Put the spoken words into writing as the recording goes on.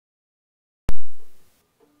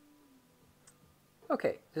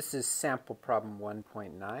Okay, this is sample problem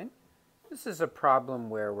 1.9. This is a problem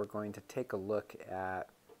where we're going to take a look at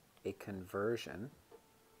a conversion.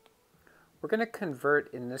 We're going to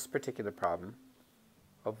convert, in this particular problem,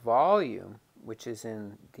 a volume, which is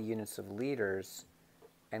in the units of liters,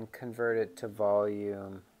 and convert it to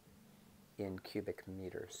volume in cubic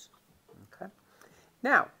meters. Okay.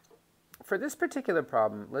 Now, for this particular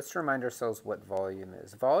problem, let's remind ourselves what volume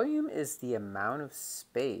is. Volume is the amount of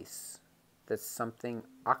space that something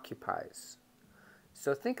occupies.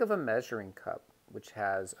 So think of a measuring cup, which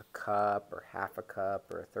has a cup or half a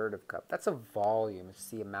cup or a third of a cup. That's a volume. It's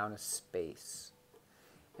the amount of space.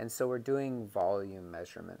 And so we're doing volume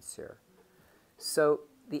measurements here. So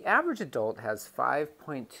the average adult has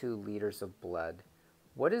 5.2 liters of blood.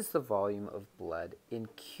 What is the volume of blood in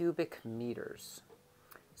cubic meters?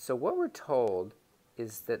 So what we're told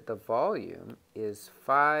is that the volume is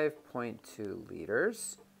 5.2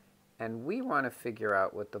 liters, and we want to figure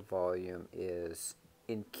out what the volume is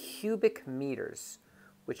in cubic meters,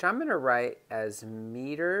 which I'm going to write as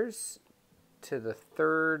meters to the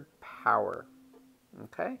third power.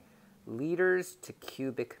 Okay? Liters to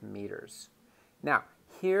cubic meters. Now,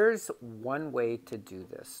 here's one way to do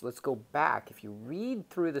this. Let's go back. If you read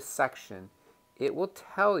through the section, it will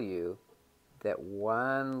tell you that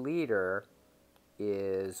 1 liter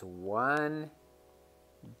is 1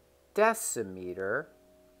 decimeter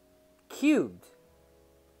cubed.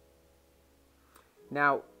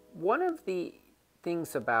 Now, one of the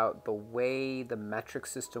things about the way the metric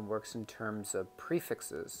system works in terms of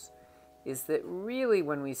prefixes is that really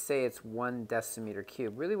when we say it's 1 decimeter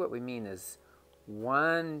cubed, really what we mean is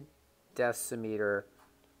 1 decimeter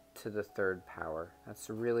to the third power. That's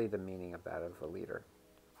really the meaning of that, of a liter.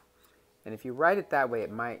 And if you write it that way,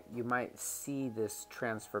 you might see this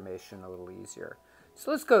transformation a little easier.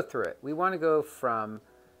 So let's go through it. We want to go from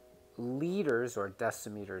liters or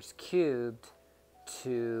decimeters cubed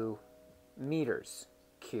to meters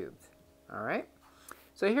cubed. All right?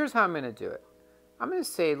 So here's how I'm going to do it. I'm going to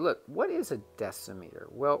say, look, what is a decimeter?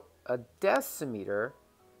 Well, a decimeter,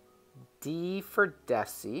 D for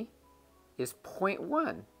deci, is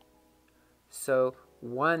 0.1. So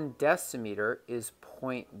 1 decimeter is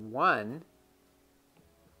 0.1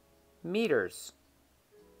 meters.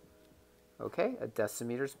 Okay, a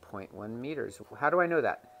decimeter is 0.1 meters. How do I know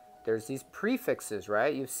that? There's these prefixes,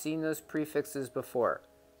 right? You've seen those prefixes before.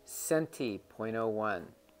 Centi, 0.01.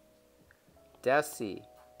 Deci,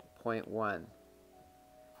 0.1.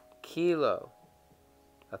 Kilo,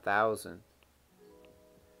 1,000.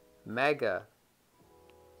 Mega,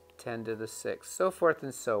 10 to the 6, so forth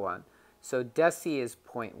and so on. So deci is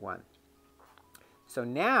 0.1. So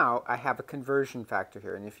now I have a conversion factor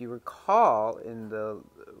here. And if you recall in the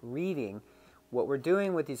reading, what we're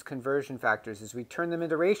doing with these conversion factors is we turn them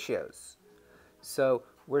into ratios. So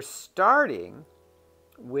we're starting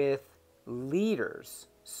with liters.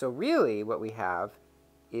 So really what we have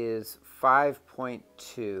is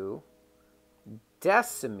 5.2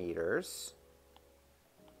 decimeters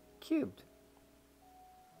cubed.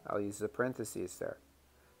 I'll use the parentheses there.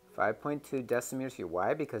 5.2 decimeters cubed.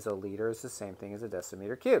 Why? Because a liter is the same thing as a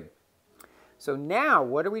decimeter cubed. So now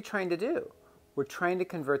what are we trying to do? We're trying to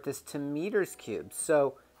convert this to meters cubed.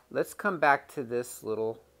 So let's come back to this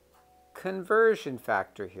little conversion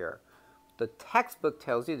factor here. The textbook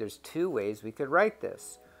tells you there's 2 ways we could write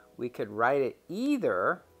this. We could write it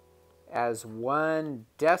either as 1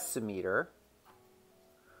 decimeter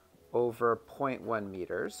over 0.1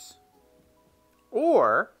 meters,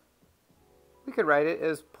 or we could write it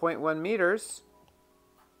as 0.1 meters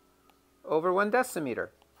over 1 decimeter.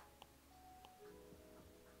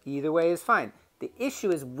 Either way is fine. The issue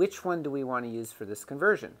is which one do we want to use for this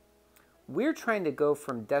conversion? We're trying to go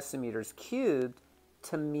from decimeters cubed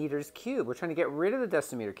to meters cubed. We're trying to get rid of the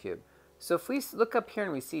decimeter cubed. So if we look up here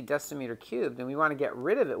and we see decimeter cubed and we want to get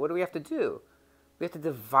rid of it, what do we have to do? We have to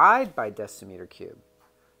divide by decimeter cubed.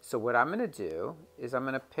 So what I'm going to do is I'm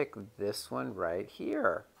going to pick this one right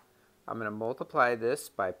here. I'm going to multiply this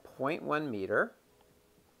by 0.1 meter,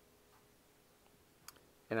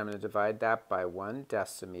 and I'm going to divide that by 1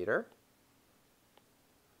 decimeter.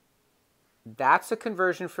 That's a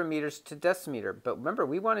conversion from meters to decimeter. But remember,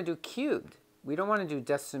 we want to do cubed. We don't want to do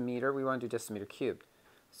decimeter. We want to do decimeter cubed.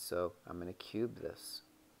 So I'm going to cube this.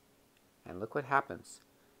 And look what happens.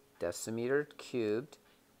 Decimeter cubed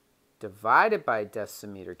divided by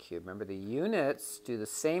decimeter cubed. Remember, the units do the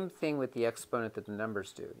same thing with the exponent that the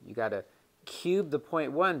numbers do. You got to cube the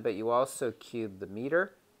 0.1, but you also cube the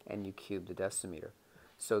meter and you cube the decimeter.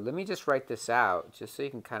 So let me just write this out just so you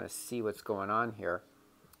can kind of see what's going on here.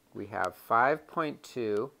 We have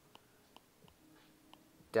 5.2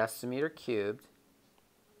 decimeter cubed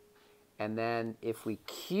And then if we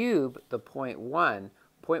cube the 0.1,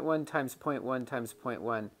 0.1 times 0.1 times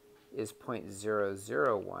 0.1 is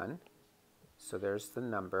 0.001. So there's the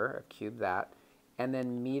number. I've cubed that. And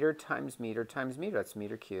then meter times meter times meter. That's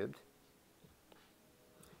meter cubed.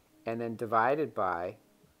 And then divided by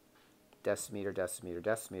decimeter, decimeter,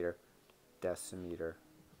 decimeter, decimeter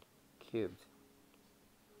cubed.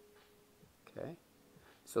 Okay.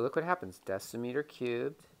 So look what happens. Decimeter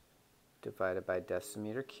cubed divided by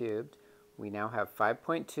decimeter cubed. We now have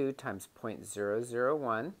 5.2 times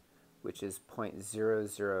 0.001, which is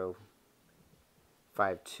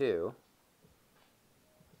 0.0052.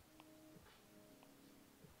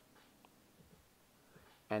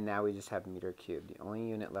 And now we just have meter cubed. The only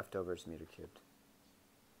unit left over is meter cubed.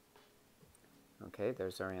 Okay,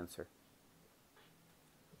 there's our answer.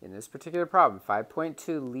 In this particular problem,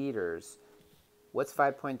 5.2 liters. What's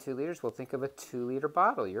 5.2 liters? Well, think of a 2-liter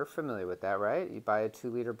bottle. You're familiar with that, right? You buy a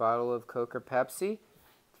 2-liter bottle of Coke or Pepsi.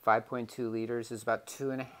 5.2 liters is about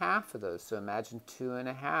 2.5 of those. So imagine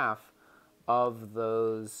 2.5 of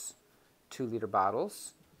those 2-liter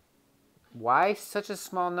bottles. Why such a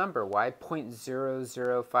small number? Why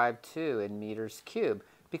 0.0052 in meters cubed?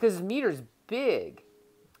 Because meter's big.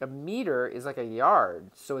 A meter is like a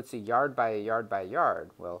yard, so it's a yard by a yard by a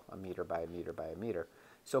yard. Well, a meter by a meter by a meter.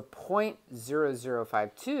 So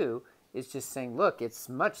 0.0052 is just saying, look, it's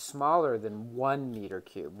much smaller than 1 meter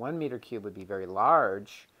cubed. 1 meter cubed would be very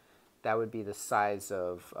large. That would be the size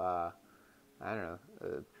of, I don't know,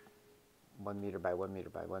 1 meter by 1 meter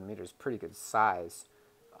by 1 meter is pretty good size.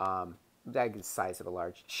 That is the size of a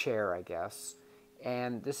large chair, I guess.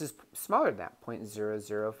 And this is smaller than that,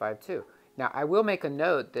 0.0052. Now, I will make a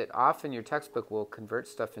note that often your textbook will convert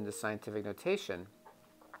stuff into scientific notation.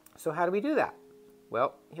 So how do we do that?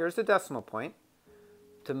 Well, here's the decimal point.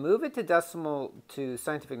 To move it to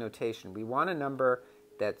scientific notation, we want a number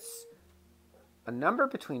that's a number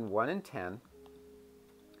between 1 and 10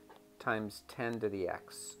 times 10 to the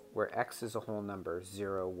x, where x is a whole number,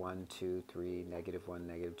 0, 1, 2, 3, -1,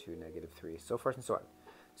 -2, -3, so forth and so on.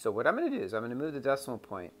 So what I'm going to do is I'm going to move the decimal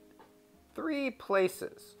point 3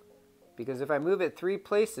 places. Because if I move it 3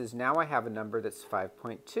 places, now I have a number that's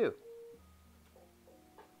 5.2.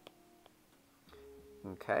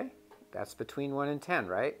 Okay, that's between 1 and 10,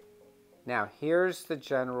 right? Now, here's the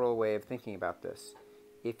general way of thinking about this.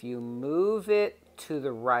 If you move it to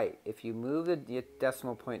the right, if you move the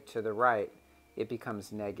decimal point to the right, it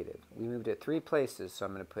becomes negative. We moved it 3 places, so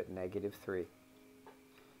I'm going to put -3.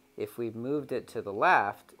 If we moved it to the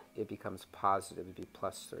left, it becomes positive. It would be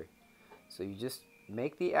 +3. So you just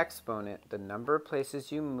make the exponent the number of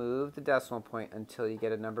places you move the decimal point until you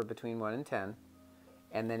get a number between 1 and 10.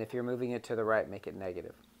 And then if you're moving it to the right, make it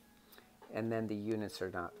negative. And then the units are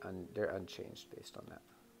not, they're unchanged based on that.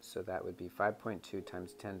 So that would be 5.2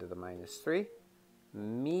 times 10 to the -3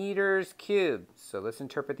 meters cubed. So let's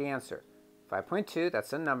interpret the answer. 5.2,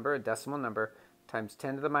 that's a number, a decimal number, times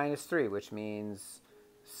 10 to the -3, which means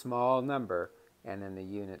small number. And then the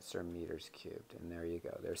units are meters cubed. And there you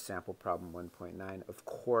go. There's sample problem 1.9. Of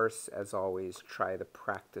course, as always, try the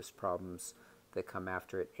practice problems that come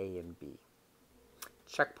after it, A and B.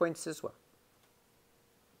 Checkpoints as well.